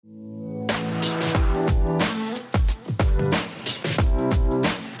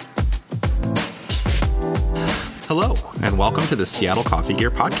welcome to the Seattle Coffee Gear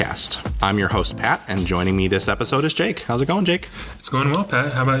Podcast. I'm your host, Pat, and joining me this episode is Jake. How's it going, Jake? It's going well,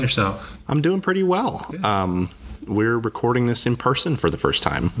 Pat. How about yourself? I'm doing pretty well. We're recording this in person for the first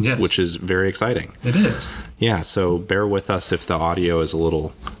time, yes, which is very exciting. It is. Yeah, so bear with us if the audio is a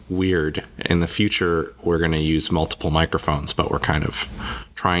little weird. In the future, we're going to use multiple microphones, but we're kind of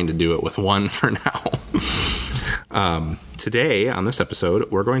trying to do it with one for now. Today, on this episode,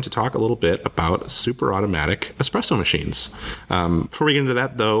 we're going to talk a little bit about superautomatic espresso machines. Before we get into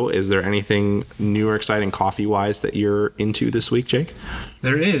that, though, is there anything new or exciting coffee-wise that you're into this week, Jake?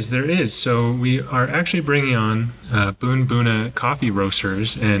 There is. So we are actually bringing on Boon Boona coffee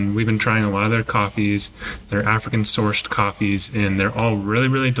roasters, and we've been trying a lot of their coffees. They're African-sourced coffees, and they're all really,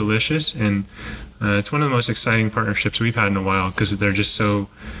 really delicious. And it's one of the most exciting partnerships we've had in a while because they're just so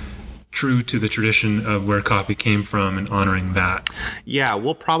true to the tradition of where coffee came from and honoring that. Yeah,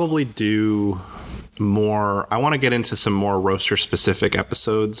 we'll probably do more. I want to get into some more roaster specific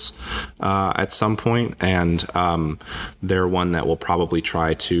episodes at some point, and they're one that we'll probably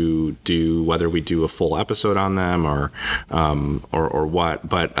try to do, whether we do a full episode on them or what.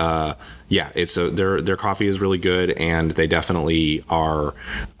 But yeah, it's their coffee is really good, and they definitely are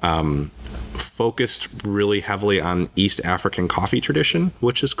focused really heavily on East African coffee tradition,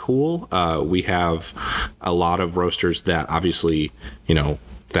 which is cool. We have a lot of roasters that obviously,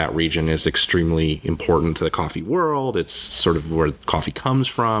 that region is extremely important to the coffee world. It's sort of where coffee comes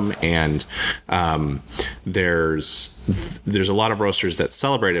from, and there's a lot of roasters that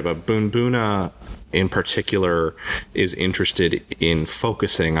celebrate it, but Boon Boona in particular is interested in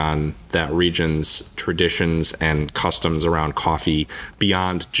focusing on that region's traditions and customs around coffee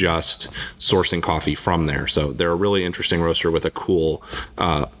beyond just sourcing coffee from there. So they're a really interesting roaster with a cool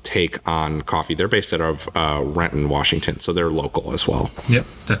take on coffee. They're based out of Renton, Washington, so they're local as well. Yep,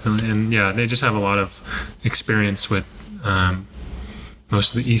 definitely. And yeah, they just have a lot of experience with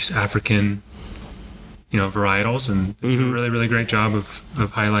most of the East African varietals, and they do a really, really great job of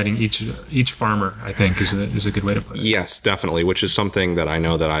highlighting each farmer, I think, is a good way to put it. Yes, definitely, which is something that I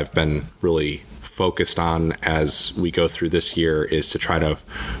know that I've been really focused on as we go through this year, is to try to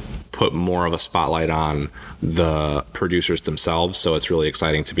put more of a spotlight on the producers themselves. So it's really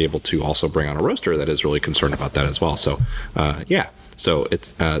exciting to be able to also bring on a roaster that is really concerned about that as well. So yeah. So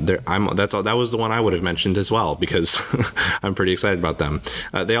it's that was the one I would have mentioned as well, because I'm pretty excited about them.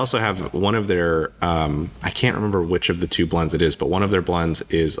 They also have one of their I can't remember which of the two blends it is, but one of their blends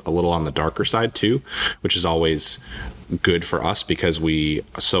is a little on the darker side too, which is always good for us because we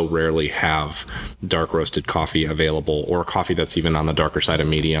so rarely have dark roasted coffee available, or coffee that's even on the darker side of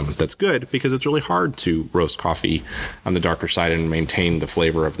medium that's good, because it's really hard to roast coffee on the darker side and maintain the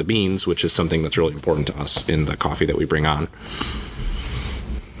flavor of the beans, which is something that's really important to us in the coffee that we bring on.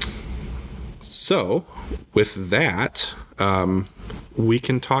 So with that, we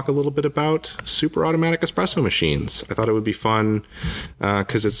can talk a little bit about superautomatic espresso machines. I thought it would be fun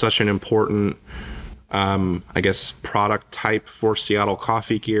because it's such an important product type for Seattle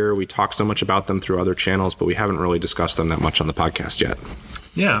Coffee Gear. We talk so much about them through other channels, but we haven't really discussed them that much on the podcast yet.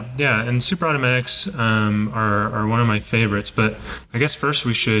 Yeah, and superautomatics are one of my favorites, but I guess first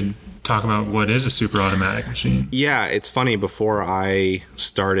we should talk about what is a superautomatic machine. Yeah, it's funny. Before I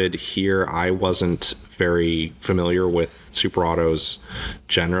started here, I wasn't very familiar with superautos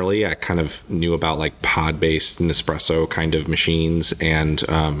generally. I kind of knew about like pod-based Nespresso kind of machines and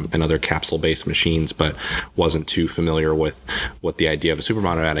other capsule-based machines, but wasn't too familiar with what the idea of a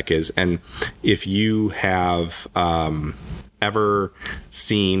superautomatic is. And if you have ever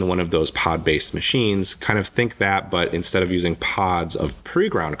seen one of those pod-based machines, kind of think that, but instead of using pods of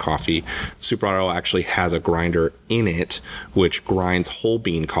pre-ground coffee, Superauto actually has a grinder in it which grinds whole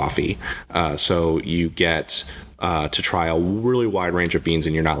bean coffee. So you get to try a really wide range of beans,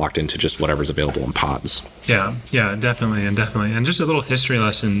 and you're not locked into just whatever's available in pods. Yeah, definitely. And just a little history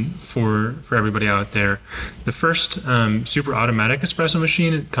lesson for everybody out there. The first super automatic espresso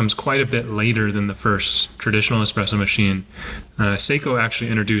machine comes quite a bit later than the first traditional espresso machine. Seiko actually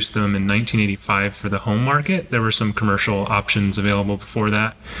introduced them in 1985 for the home market. There were some commercial options available before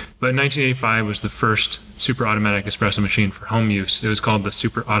that, but 1985 was the first super automatic espresso machine for home use. It was called the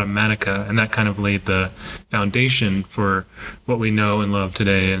Superautomatica, and that kind of laid the foundation for what we know and love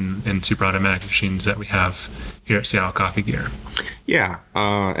today in super automatic machines that we have here at Seattle Coffee Gear. Yeah,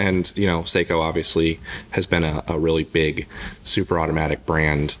 and Seiko obviously has been a really big super automatic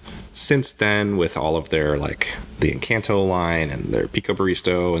brand since then, with all of their like the Encanto line and their Pico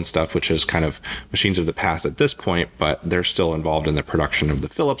Baristo and stuff, which is kind of machines of the past at this point, but they're still involved in the production of the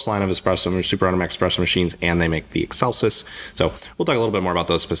Philips line of espresso, super automatic espresso machines, and they make the Excelsis. So we'll talk a little bit more about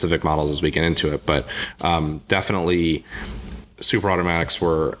those specific models as we get into it, but definitely super automatics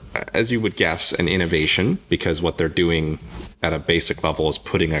were, as you would guess, an innovation, because what they're doing at a basic level is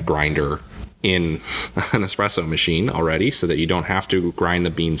putting a grinder in an espresso machine already, so that you don't have to grind the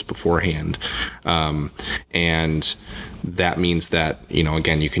beans beforehand. And that means that,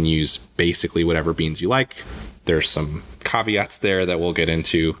 again, you can use basically whatever beans you like. There's some caveats there that we'll get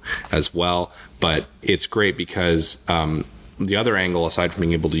into as well, but it's great because the other angle, aside from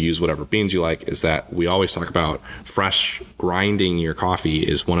being able to use whatever beans you like, is that we always talk about fresh grinding your coffee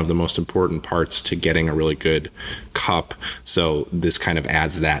is one of the most important parts to getting a really good cup. So this kind of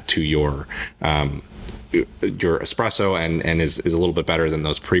adds that to your espresso and is a little bit better than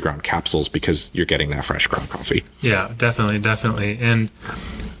those pre-ground capsules, because you're getting that fresh ground coffee. Yeah, definitely. And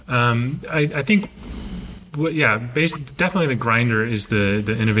I think, definitely the grinder is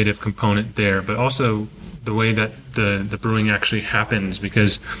the innovative component there, but also the way that the brewing actually happens,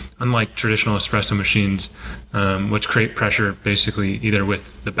 because unlike traditional espresso machines, which create pressure basically either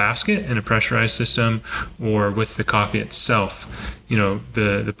with the basket in a pressurized system or with the coffee itself,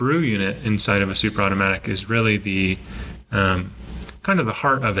 the brew unit inside of a super automatic is really the kind of the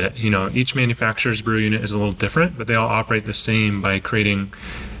heart of it. Each manufacturer's brew unit is a little different, but they all operate the same by creating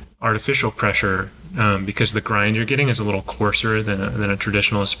artificial pressure, because the grind you're getting is a little coarser than a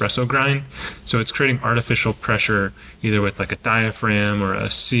traditional espresso grind. So it's creating artificial pressure either with like a diaphragm or a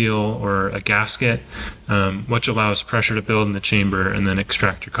seal or a gasket, which allows pressure to build in the chamber and then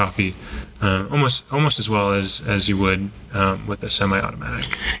extract your coffee almost as well as you would with a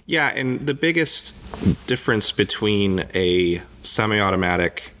semi-automatic. Yeah, and the biggest difference between a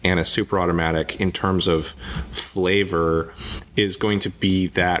semi-automatic and a super automatic in terms of flavor is going to be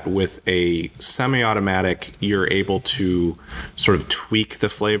that with a semi-automatic, you're able to sort of tweak the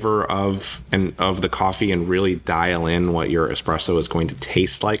flavor of the coffee and really dial in what your espresso is going to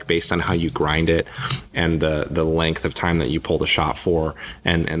taste like based on how you grind it and the length of time that you pull the shot for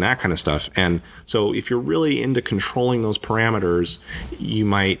and that kind of stuff. And so if you're really into controlling those parameters, you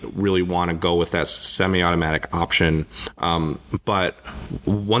might really want to go with that semi-automatic option. But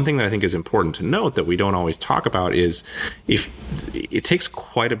one thing that I think is important to note that we don't always talk about is if it takes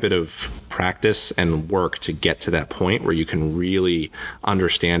quite a bit of practice and work to get to that point where you can really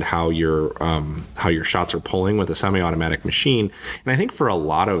understand how your shots are pulling with a semi-automatic machine. And I think for a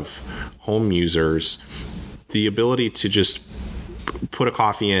lot of home users, the ability to just put a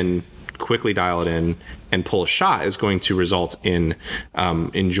coffee in, quickly dial it in, and pull a shot is going to result in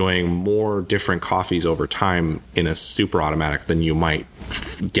enjoying more different coffees over time in a super automatic than you might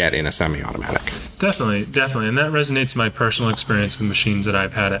get in a semi-automatic. Definitely. And that resonates my personal experience in the machines that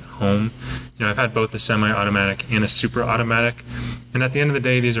I've had at home. I've had both a semi-automatic and a super automatic. And at the end of the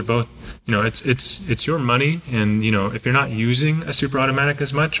day, these are both, it's your money. And, if you're not using a super automatic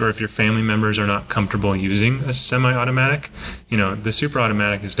as much, or if your family members are not comfortable using a semi-automatic, the super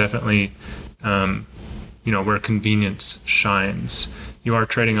automatic is definitely, where convenience shines. You are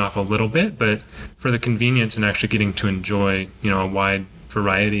trading off a little bit, but for the convenience and actually getting to enjoy, a wide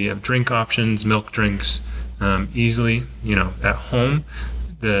variety of drink options, milk drinks, easily, at home,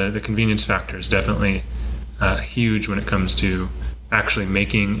 the convenience factor is definitely huge when it comes to actually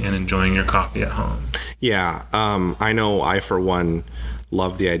making and enjoying your coffee at home. Yeah. I know I, for one,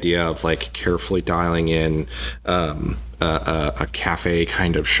 love the idea of like carefully dialing in a cafe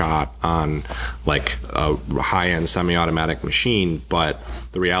kind of shot on like a high-end semi-automatic machine, but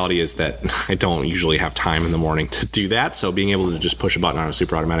the reality is that I don't usually have time in the morning to do that, so being able to just push a button on a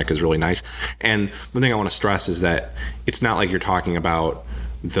super automatic is really nice. And one thing I want to stress is that it's not like you're talking about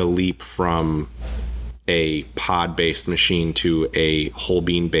the leap from a pod-based machine to a whole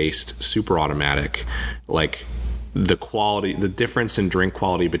bean-based super automatic. Like the quality, the difference in drink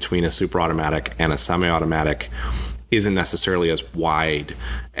quality between a super automatic and a semi-automatic isn't necessarily as wide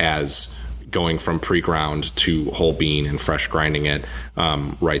as going from pre-ground to whole bean and fresh grinding it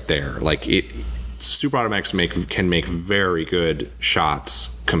right there. Like super automatics can make very good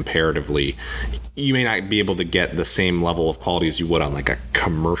shots comparatively. You may not be able to get the same level of quality as you would on like a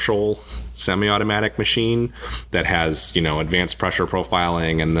commercial semi-automatic machine that has, advanced pressure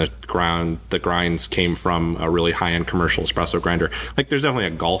profiling and the grinds came from a really high-end commercial espresso grinder. Like there's definitely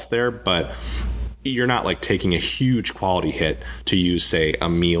a gulf there, but you're not like taking a huge quality hit to use, say, a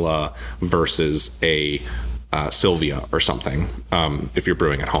Miele versus a Sylvia or something if you're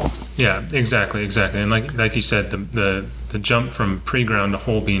brewing at home. Yeah, exactly. And like you said, the jump from pre-ground to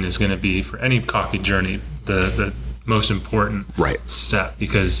whole bean is going to be, for any coffee journey, the most important step,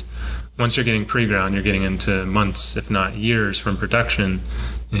 because once you're getting pre-ground, you're getting into months, if not years, from production,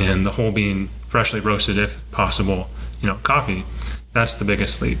 and the whole bean, freshly roasted if possible, coffee, that's the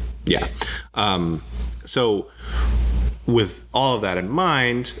biggest leap. Yeah. So with all of that in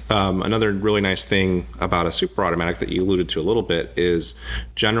mind, another really nice thing about a super automatic that you alluded to a little bit is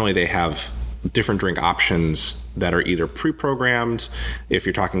generally they have different drink options that are either pre-programmed, if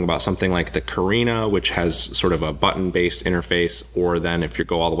you're talking about something like the Carina, which has sort of a button-based interface, or then if you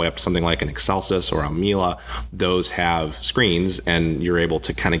go all the way up to something like an Excelsis or a Mila, those have screens and you're able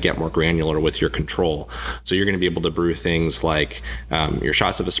to kind of get more granular with your control. So you're going to be able to brew things like your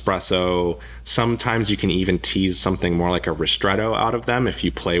shots of espresso. Sometimes you can even tease something more like a ristretto out of them if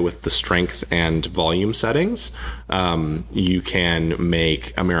you play with the strength and volume settings. You can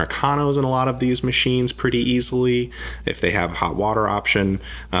make Americanos in a lot of these machines pretty easily if they have a hot water option.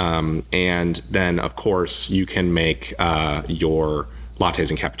 And then, of course, you can make your lattes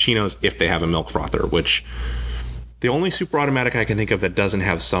and cappuccinos if they have a milk frother, which the only super automatic I can think of that doesn't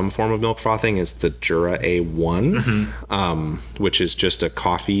have some form of milk frothing is the Jura A1, which is just a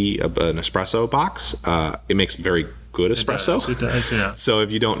coffee, an espresso box. It makes very good espresso. It does, yeah. So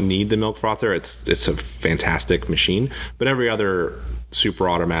if you don't need the milk frother, it's a fantastic machine. But every other super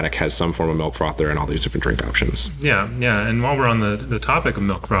automatic has some form of milk frother and all these different drink options. Yeah. And while we're on the topic of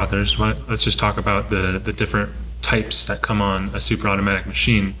milk frothers, let's just talk about the different types that come on a super automatic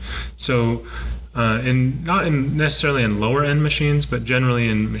machine. So not necessarily in lower end machines, but generally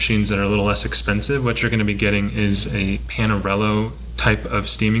in machines that are a little less expensive, what you're going to be getting is a Panarello type of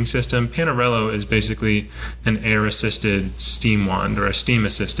steaming system. Panarello is basically an air-assisted steam wand or a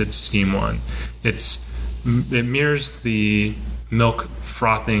steam-assisted steam wand. It mirrors the milk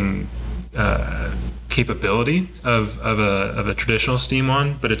frothing capability of a traditional steam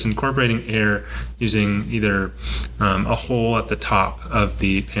wand, but it's incorporating air using either a hole at the top of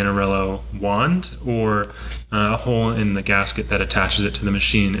the Panarello wand or a hole in the gasket that attaches it to the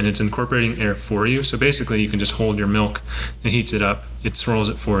machine, and it's incorporating air for you. So basically you can just hold your milk, it heats it up, it swirls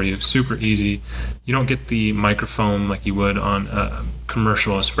it for you, super easy. You don't get the microfoam like you would on a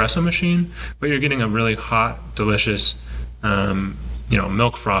commercial espresso machine, but you're getting a really hot, delicious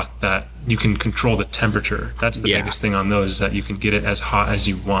milk froth that you can control the temperature. That's the biggest thing on those, is that you can get it as hot as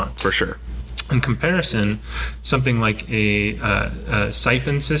you want. For sure. In comparison, something like a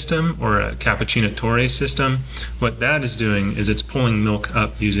siphon system or a cappuccinatore system, what that is doing is it's pulling milk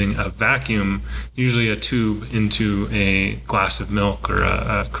up using a vacuum, usually a tube, into a glass of milk or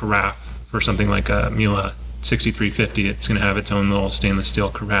a carafe. For something like a Mila 6350, it's going to have its own little stainless steel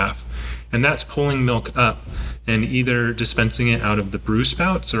carafe. And that's pulling milk up and either dispensing it out of the brew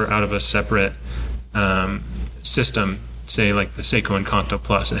spouts or out of a separate system, say like the Seiko Encanto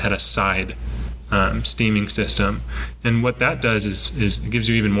Plus. It had a side steaming system. And what that does is it gives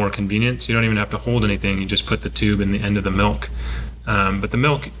you even more convenience. You don't even have to hold anything. You just put the tube in the end of the milk. But the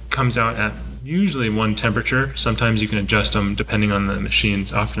milk comes out at usually one temperature. Sometimes you can adjust them depending on the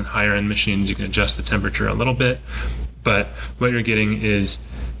machines. Often higher end machines, you can adjust the temperature a little bit. But what you're getting is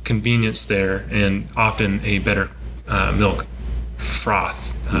convenience there, and often a better milk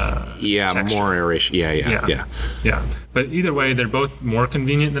froth texture. More aeration. Yeah. But either way, they're both more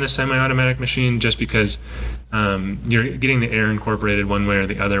convenient than a semi-automatic machine, just because you're getting the air incorporated one way or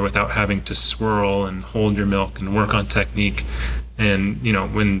the other without having to swirl and hold your milk and work on technique. And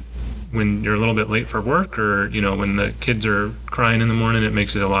when you're a little bit late for work, or when the kids are crying in the morning, it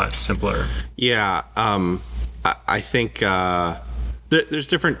makes it a lot simpler. I think there's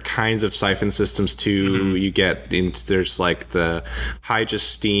different kinds of siphon systems too. You get there's like the Hydra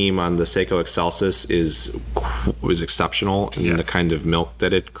steam on the Seiko Excelsis was exceptional in the kind of milk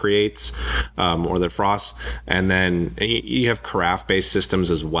that it creates, or the frost. And then you have carafe based systems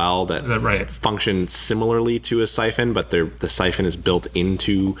as well that function similarly to a siphon, but the siphon is built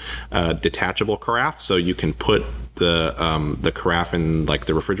into a detachable carafe, so you can put the carafe in like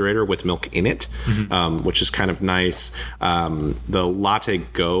the refrigerator with milk in it, which is kind of nice. The Latte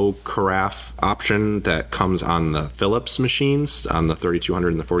Go carafe option that comes on the Philips machines, on the 3200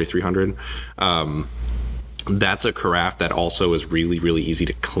 and the 4300, that's a carafe that also is really, really easy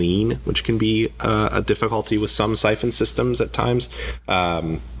to clean, which can be a difficulty with some siphon systems at times.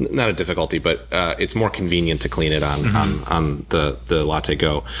 Not a difficulty, but it's more convenient to clean it on the Latte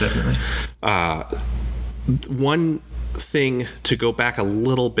Go. Definitely. One thing to go back a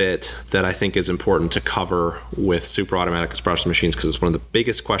little bit that I think is important to cover with super automatic espresso machines, because it's one of the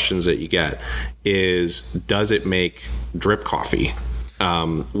biggest questions that you get, is does it make drip coffee?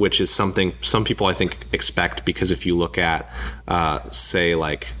 Which is something some people I think expect, because if you look at, say,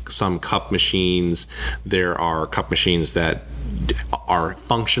 like some cup machines, there are cup machines that are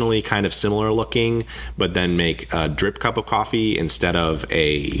functionally kind of similar looking, but then make a drip cup of coffee instead of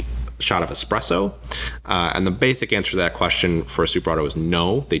a shot of espresso. And the basic answer to that question for a super auto is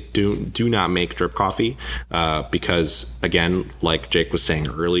no, they do not make drip coffee, because, again, like Jake was saying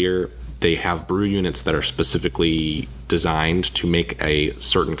earlier, they have brew units that are specifically designed to make a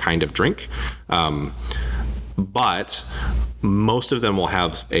certain kind of drink. But most of them will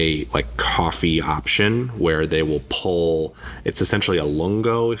have a like coffee option where they will pull, it's essentially a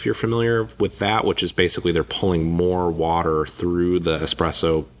lungo, if you're familiar with that, which is basically they're pulling more water through the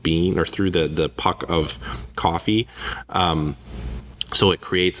espresso bean or through the puck of coffee. So it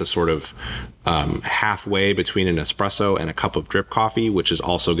creates a sort of halfway between an espresso and a cup of drip coffee, which is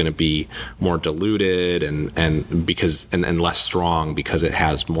also going to be more diluted and less strong because it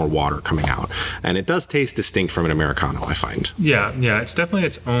has more water coming out. And it does taste distinct from an Americano, I find. Yeah, it's definitely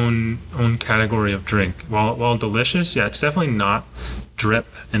its own category of drink. While delicious, it's definitely not drip,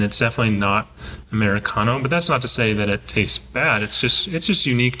 and it's definitely not Americano, but that's not to say that it tastes bad. It's just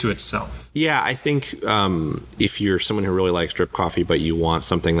unique to itself. Yeah, I think if you're someone who really likes drip coffee, but you want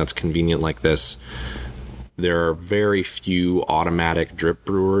something that's convenient like this, there are very few automatic drip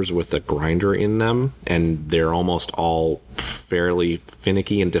brewers with a grinder in them, and they're almost all fairly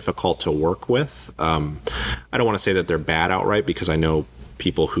finicky and difficult to work with. I don't want to say that they're bad outright, because I know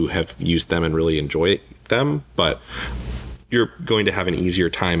people who have used them and really enjoy them, but you're going to have an easier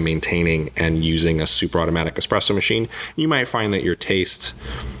time maintaining and using a super automatic espresso machine. You might find that your taste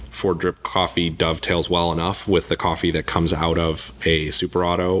for drip coffee dovetails well enough with the coffee that comes out of a super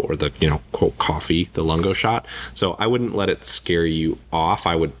auto, or the, quote, coffee, the lungo shot. So I wouldn't let it scare you off.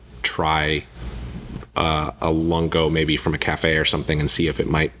 I would try a lungo maybe from a cafe or something and see if it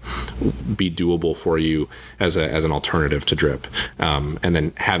might be doable for you as an alternative to drip. And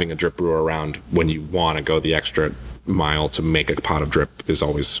then having a drip brewer around when you want to go the extra mile to make a pot of drip is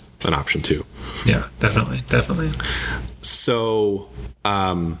always an option too. Yeah, definitely. So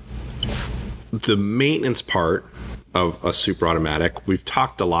the maintenance part of a super automatic, we've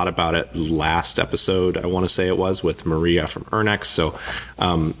talked a lot about it last episode, I want to say it was, with Maria from Ernex. So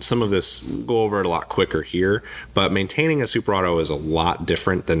some of this, we'll go over it a lot quicker here, but maintaining a super auto is a lot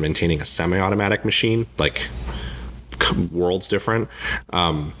different than maintaining a semi-automatic machine, like worlds different.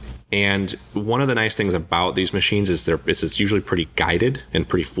 And one of the nice things about these machines is it's usually pretty guided and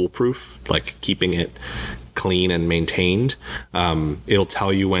pretty foolproof, like keeping it clean and maintained. It'll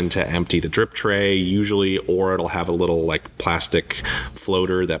tell you when to empty the drip tray usually, or it'll have a little like plastic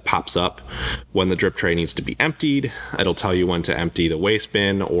floater that pops up when the drip tray needs to be emptied. It'll tell you when to empty the waste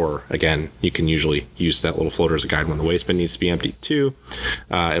bin, or again, you can usually use that little floater as a guide when the waste bin needs to be emptied too.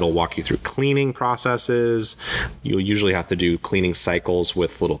 It'll walk you through cleaning processes. You'll usually have to do cleaning cycles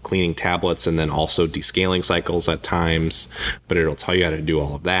with little cleaning tablets, and then also descaling cycles at times, but it'll tell you how to do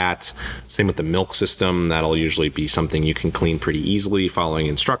all of that. Same with the milk system. That'll usually be something you can clean pretty easily following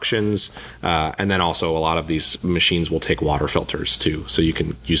instructions. And then also a lot of these machines will take water filters too, so you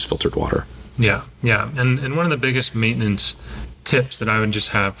can use filtered water. Yeah. And one of the biggest maintenance tips that I would just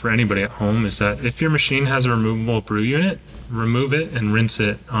have for anybody at home is that if your machine has a removable brew unit, remove it and rinse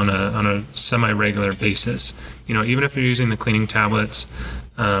it on a semi-regular basis. Even if you're using the cleaning tablets,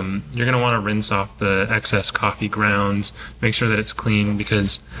 you're going to want to rinse off the excess coffee grounds, make sure that it's clean,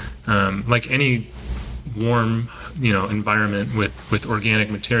 because like any warm environment with organic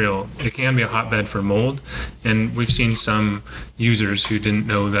material, it can be a hotbed for mold. And we've seen some users who didn't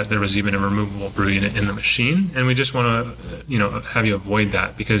know that there was even a removable brew unit in the machine, and we just want to have you avoid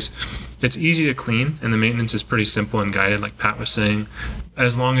that, because it's easy to clean and the maintenance is pretty simple and guided, like Pat was saying,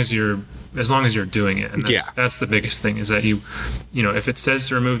 as long as you're doing it. And that's the biggest thing, is that if it says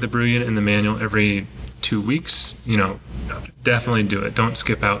to remove the brew unit in the manual every 2 weeks, definitely do it. Don't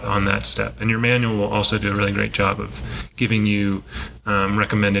skip out on that step. And your manual will also do a really great job of giving you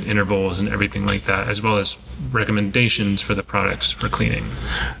recommended intervals and everything like that, as well as recommendations for the products for cleaning.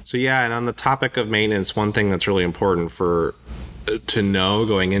 So and on the topic of maintenance, one thing that's really important to know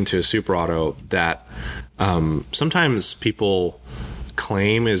going into a super auto that sometimes people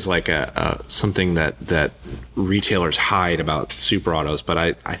claim is like something that retailers hide about super autos, but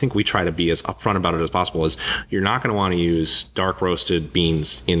I think we try to be as upfront about it as possible, is you're not going to want to use dark roasted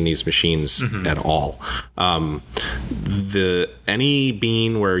beans in these machines at all. Any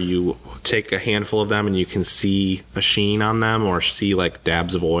bean where you take a handful of them and you can see a sheen on them or see like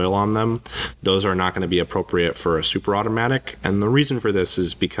dabs of oil on them, those are not going to be appropriate for a super automatic. And the reason for this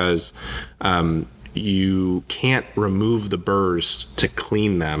is because you can't remove the burrs to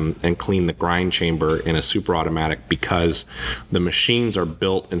clean them and clean the grind chamber in a super automatic, because the machines are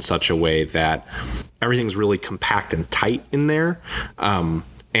built in such a way that everything's really compact and tight in there.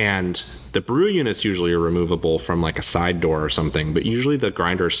 And the brew units usually are removable from like a side door or something, but usually the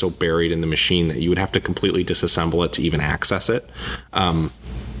grinder is so buried in the machine that you would have to completely disassemble it to even access it.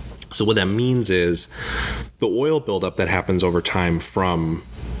 So what that means is the oil buildup that happens over time from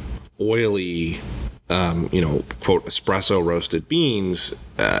oily, quote, espresso roasted beans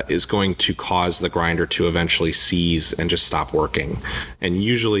is going to cause the grinder to eventually seize and just stop working. And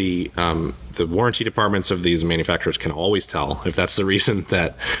usually the warranty departments of these manufacturers can always tell if that's the reason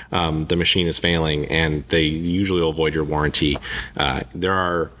that the machine is failing, and they usually will avoid your warranty. There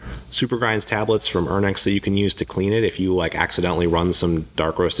are super grinds tablets from Ernex that you can use to clean it. If you like accidentally run some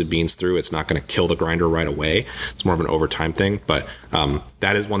dark roasted beans through, it's not going to kill the grinder right away. It's more of an overtime thing, but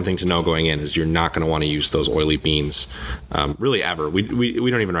that is one thing to know going in, is you're not going to want to use those oily beans really ever. We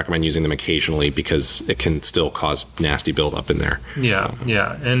don't even recommend using them occasionally because it can still cause nasty buildup in there.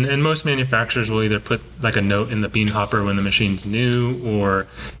 Yeah. And most manufacturers will either put like a note in the bean hopper when the machine's new or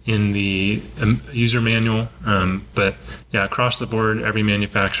in the user manual. But yeah, across the board, every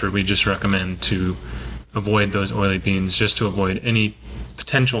manufacturer, we just recommend to avoid those oily beans, just to avoid any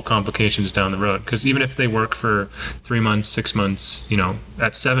potential complications down the road. Because even if they work for 3 months, 6 months,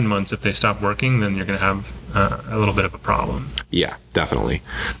 at 7 months, if they stop working, then you're going to have a little bit of a problem. Yeah, definitely.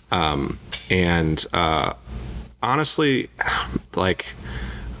 Honestly, like,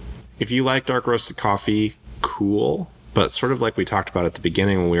 if you like dark roasted coffee, cool. But sort of like we talked about at the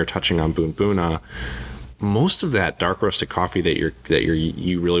beginning when we were touching on Boon Boona, most of that dark roasted coffee that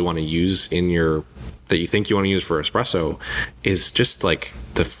you really want to use that you think you want to use for espresso is just like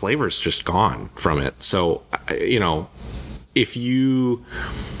the flavor's just gone from it. So, if you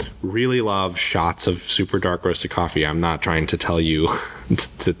really love shots of super dark roasted coffee, I'm not trying to tell you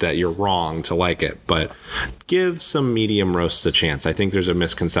that you're wrong to like it, but give some medium roasts a chance. I think there's a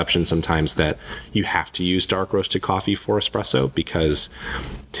misconception sometimes that you have to use dark roasted coffee for espresso, because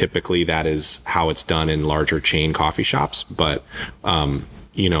typically that is how it's done in larger chain coffee shops. But,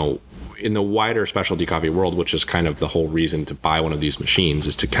 in the wider specialty coffee world, which is kind of the whole reason to buy one of these machines,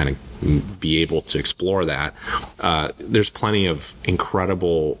 is to kind of be able to explore that. There's plenty of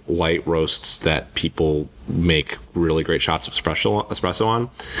incredible light roasts that people make really great shots of espresso on.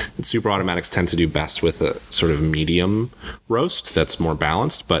 And super automatics tend to do best with a sort of medium roast that's more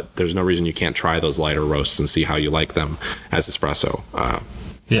balanced, but there's no reason you can't try those lighter roasts and see how you like them as espresso.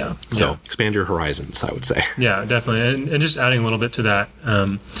 So expand your horizons, I would say. Yeah, definitely. And just adding a little bit to that,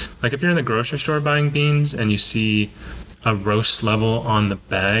 like if you're in the grocery store buying beans and you see a roast level on the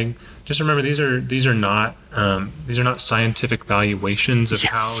bag, just remember these are not scientific valuations of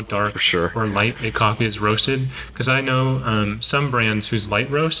how dark or light a coffee is roasted. Because I know some brands whose light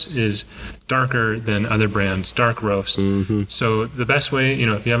roast is darker than other brands' dark roast. Mm-hmm. So the best way,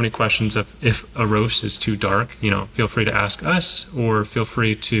 if you have any questions of if a roast is too dark, feel free to ask us, or feel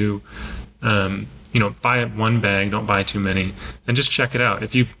free to buy one bag, don't buy too many, and just check it out.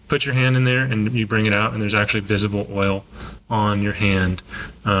 If you put your hand in there and you bring it out and there's actually visible oil on your hand,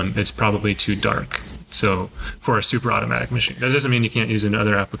 it's probably too dark. So for a super automatic machine, that doesn't mean you can't use it in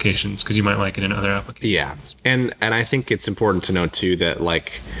other applications, because you might like it in other applications. Yeah. And I think it's important to note too that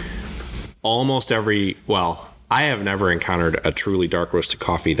like almost I have never encountered a truly dark roasted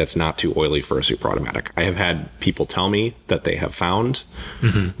coffee that's not too oily for a super automatic. I have had people tell me that they have found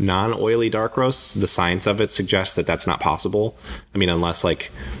non-oily dark roasts. The science of it suggests that that's not possible. I mean, unless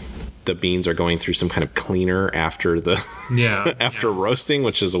like the beans are going through some kind of cleaner after roasting,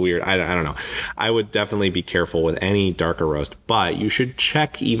 which is a weird, I don't know. I would definitely be careful with any darker roast, but you should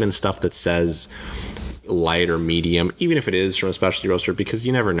check even stuff that says light or medium, even if it is from a specialty roaster, because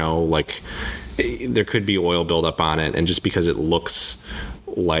you never know, like there could be oil buildup on it, and just because it looks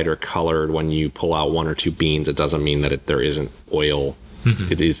lighter colored when you pull out one or two beans, it doesn't mean that there isn't oil.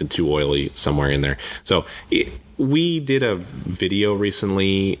 It isn't too oily somewhere in there. So we did a video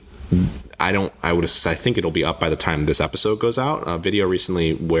recently I think it'll be up by the time this episode goes out. A video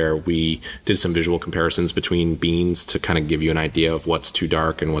recently where we did some visual comparisons between beans to kind of give you an idea of what's too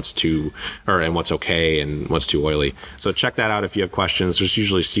dark and what's okay and what's too oily. So check that out if you have questions. There's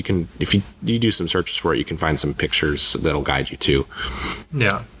usually, if you do some searches for it, you can find some pictures that'll guide you too.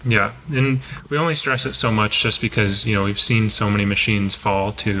 Yeah. And we only stress it so much just because, we've seen so many machines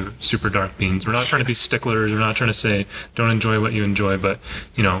fall to super dark beans. We're not trying to be sticklers. We're not trying to say don't enjoy what you enjoy, but,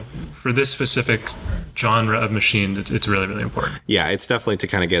 for this specific genre of machines, it's really, really important. Yeah, it's definitely to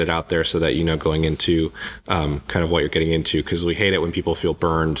kind of get it out there so that going into kind of what you're getting into, because we hate it when people feel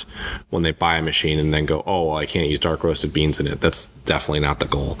burned when they buy a machine and then go, oh, well, I can't use dark roasted beans in it. That's definitely not the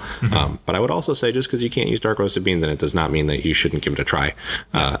goal. Mm-hmm. But I would also say just because you can't use dark roasted beans in it does not mean that you shouldn't give it a try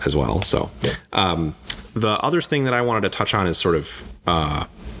as well. So the other thing that I wanted to touch on is sort of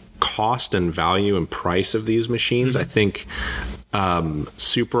cost and value and price of these machines. Mm-hmm. I think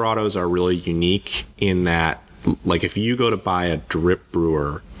super autos are really unique in that, like, if you go to buy a drip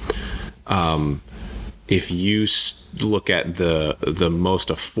brewer, if you look at the most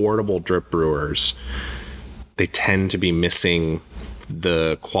affordable drip brewers, they tend to be missing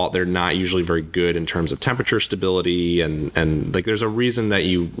the quality. They're not usually very good in terms of temperature stability, and like there's a reason that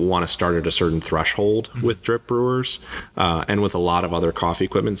you want to start at a certain threshold with drip brewers, and with a lot of other coffee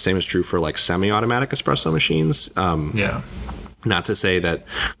equipment. Same is true for like semi-automatic espresso machines. Not to say that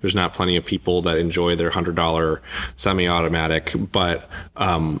there's not plenty of people that enjoy their $100 semi-automatic, but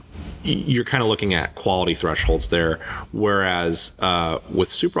you're kind of looking at quality thresholds there. Whereas with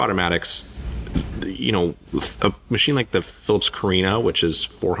super automatics, a machine like the Philips Carina, which is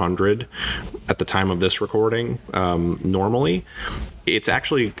 $400 at the time of this recording, normally, it's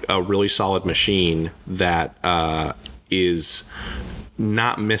actually a really solid machine that is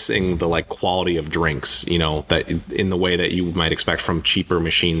not missing the like quality of drinks, that in the way that you might expect from cheaper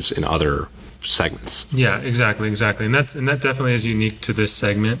machines in other segments. Yeah, exactly. And that definitely is unique to this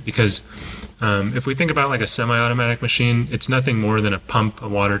segment because if we think about like a semi-automatic machine, it's nothing more than a pump, a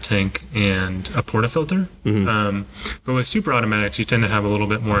water tank, and a portafilter. Mm-hmm. But with super automatics, you tend to have a little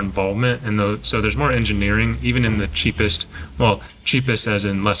bit more involvement, and so there's more engineering, even in the cheapest as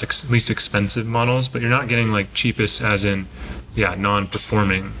in least expensive models. But you're not getting like cheapest as in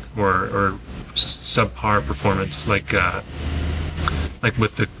non-performing or subpar performance like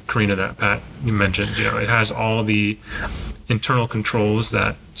with the Carina that Pat you mentioned. It has all the internal controls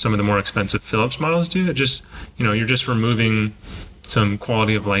that some of the more expensive Philips models do. It just, you're just removing some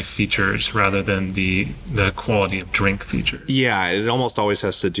quality of life features rather than the quality of drink features. Yeah, it almost always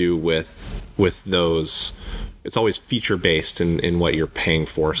has to do with those. It's always feature based in what you're paying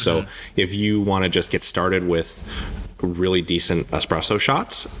for. Mm-hmm. So if you want to just get started with really decent espresso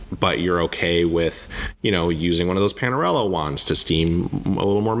shots, but you're okay with, using one of those Panarello wands to steam a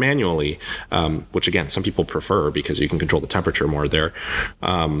little more manually, which again, some people prefer because you can control the temperature more there.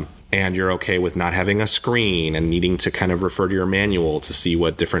 And you're okay with not having a screen and needing to kind of refer to your manual to see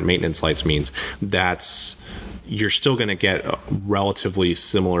what different maintenance lights means. You're still going to get a relatively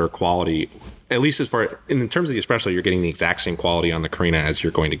similar quality. At least in terms of the espresso, you're getting the exact same quality on the Carina as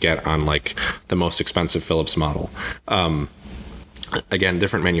you're going to get on like the most expensive Philips model. Again,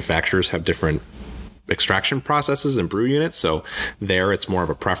 different manufacturers have different extraction processes and brew units. So there it's more of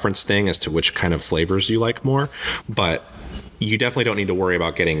a preference thing as to which kind of flavors you like more. But you definitely don't need to worry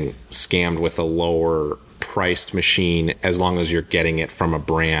about getting scammed with a lower priced machine as long as you're getting it from a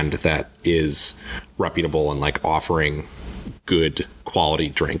brand that is reputable and like offering good quality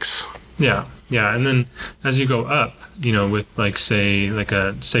drinks. Yeah. And then as you go up, with like, say, like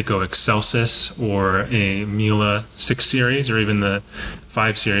a Seiko Excelsis or a Miele 6 series or even the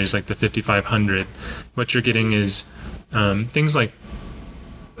 5 series, like the 5500, what you're getting is things like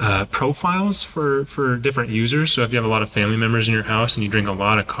profiles for different users. So if you have a lot of family members in your house and you drink a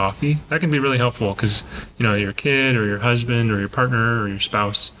lot of coffee, that can be really helpful because, your kid or your husband or your partner or your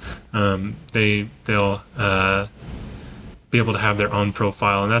spouse, they'll be able to have their own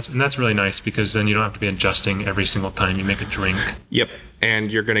profile, and that's really nice because then you don't have to be adjusting every single time you make a drink. Yep.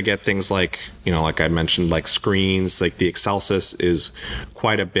 And you're going to get things like, like I mentioned, like screens. Like the Excelsis is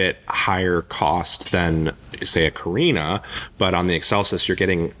quite a bit higher cost than, say, a Carina. But on the Excelsis, you're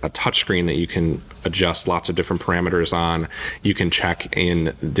getting a touchscreen that you can adjust lots of different parameters on. You can check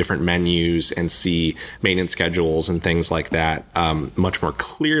in different menus and see maintenance schedules and things like that much more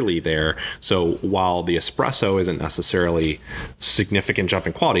clearly there. So while the Espresso isn't necessarily significant jump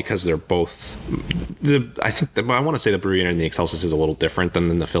in quality because they're both, I want to say the brew unit and the Excelsis is a little different different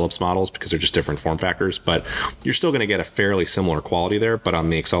than the Philips models because they're just different form factors, but you're still going to get a fairly similar quality there. But on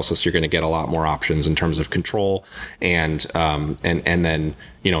the Excelsis, you're going to get a lot more options in terms of control, and then,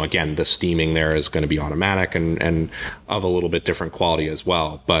 you know, again, the steaming there is going to be automatic and of a little bit different quality as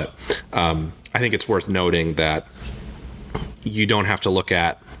well. But I think it's worth noting that you don't have to look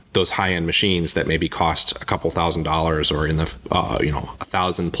at those high-end machines that maybe cost a couple $1,000s or in the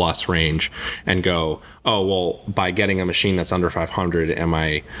 $1,000+ range and go, oh, well, by getting a machine that's under 500, am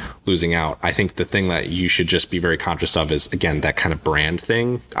I losing out? I think the thing that you should just be very conscious of is, again, that kind of brand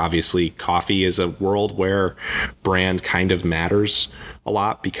thing. Obviously, coffee is a world where brand kind of matters a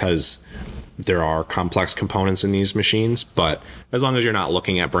lot because there are complex components in these machines. But as long as you're not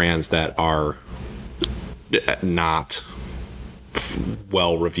looking at brands that are not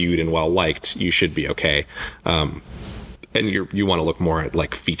well reviewed and well liked, you should be okay. And you want to look more at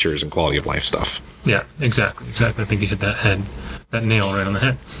like features and quality of life stuff. Yeah, exactly. I think you hit that nail right on the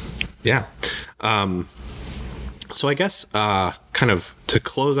head. Yeah. So I guess kind of to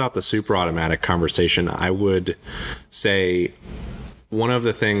close out the Superautomatic conversation, I would say one of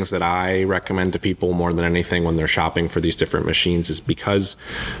the things that I recommend to people more than anything when they're shopping for these different machines is because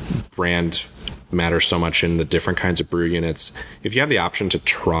brand matters so much in the different kinds of brew units. If you have the option to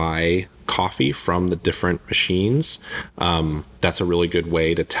try coffee from the different machines, that's a really good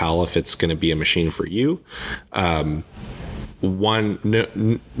way to tell if it's going to be a machine for you. I don't want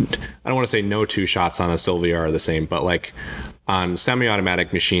to say no two shots on a Sylvia are the same, but like on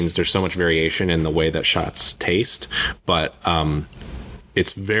semi-automatic machines, there's so much variation in the way that shots taste, but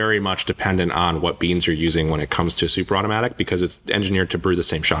it's very much dependent on what beans you're using when it comes to Superautomatic because it's engineered to brew the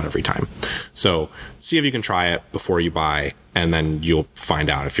same shot every time. So see if you can try it before you buy, and then you'll find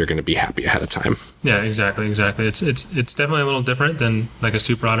out if you're going to be happy ahead of time. Yeah, exactly. It's definitely a little different than like a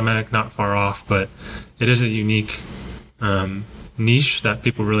Superautomatic, not far off, but it is a unique niche that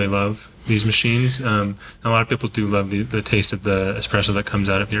people really love. These machines, a lot of people do love the taste of the espresso that comes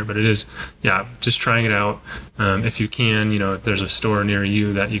out of here, but it is, just trying it out. If you can, if there's a store near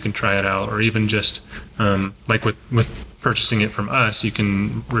you that you can try it out, or even just like with purchasing it from us, you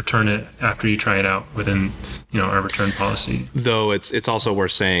can return it after you try it out within, our return policy. Though it's also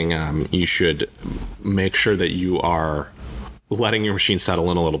worth saying you should make sure that you are letting your machine settle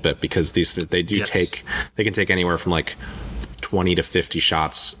in a little bit because they can take anywhere from like 20 to 50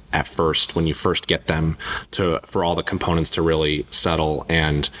 shots at first when you first get them for all the components to really settle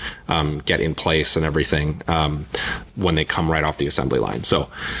and get in place and everything when they come right off the assembly line. So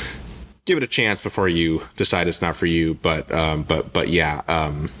give it a chance before you decide it's not for you. But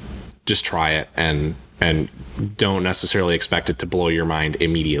just try it and don't necessarily expect it to blow your mind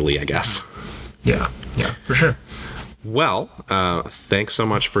immediately, I guess. Yeah, for sure. Well, thanks so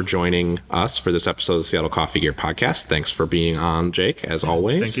much for joining us for this episode of the Seattle Coffee Gear Podcast. Thanks for being on, Jake, as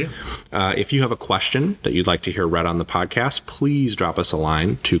always. Thank you. If you have a question that you'd like to hear read on the podcast, please drop us a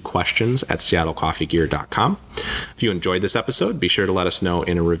line to questions@seattlecoffeegear.com. If you enjoyed this episode, be sure to let us know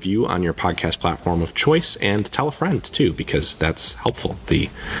in a review on your podcast platform of choice, and tell a friend too, because that's helpful. The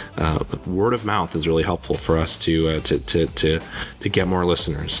word of mouth is really helpful for us to get more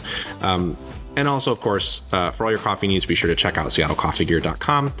listeners. And also, of course, for all your coffee needs, be sure to check out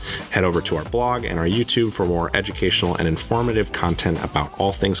seattlecoffeegear.com. Head over to our blog and our YouTube for more educational and informative content about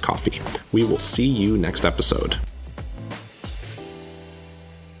all things coffee. We will see you next episode.